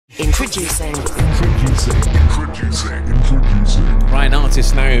Introducing. Right, an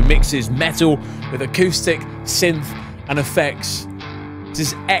artist now who mixes metal with acoustic, synth and effects. This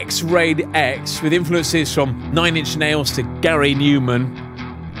is XRaidX with influences from Nine Inch Nails to Gary Newman.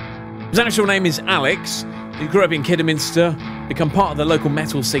 His actual name is Alex. He grew up in Kidderminster, became part of the local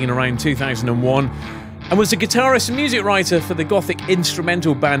metal scene around 2001, and was a guitarist and music writer for the gothic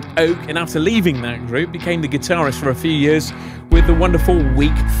instrumental band Oak, and after leaving that group became the guitarist for a few years with the wonderful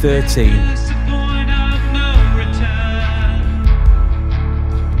Week 13.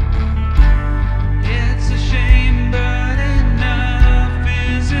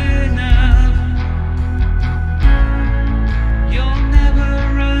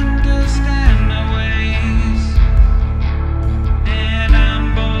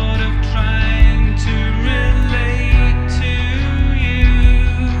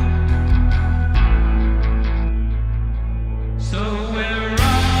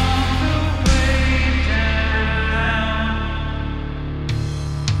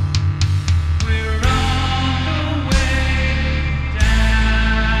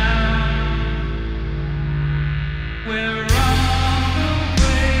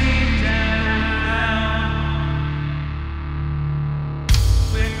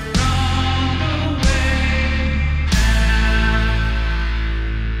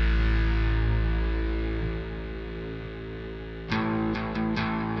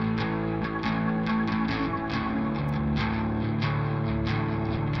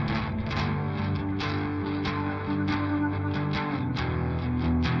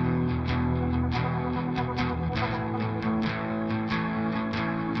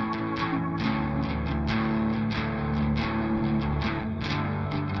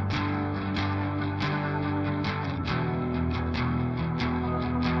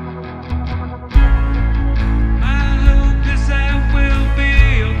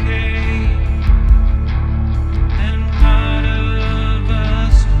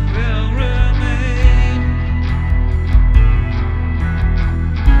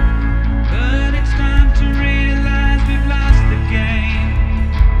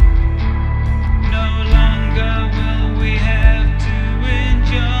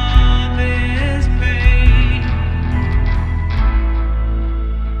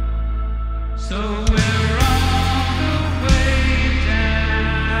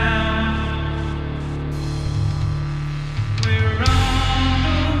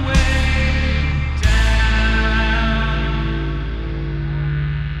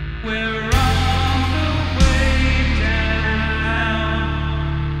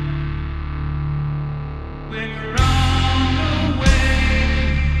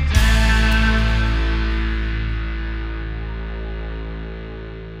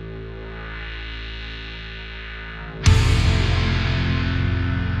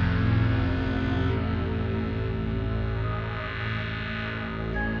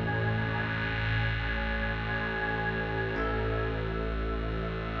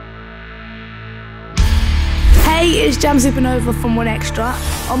 Hey, it's Jam Supernova from One Extra.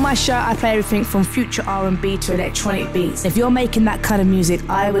 On my show, I play everything from future R&B to electronic beats. If you're making that kind of music,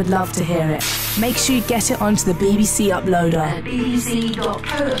 I would love to hear it. Make sure you get it onto the BBC uploader at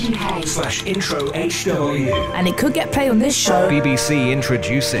bbc.co.uk/intro-HW. And it could get played on this show, BBC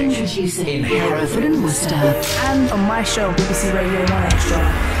Introducing in Hereford and Worcester. and on my show, BBC Radio 1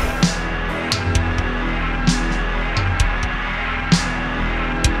 Extra.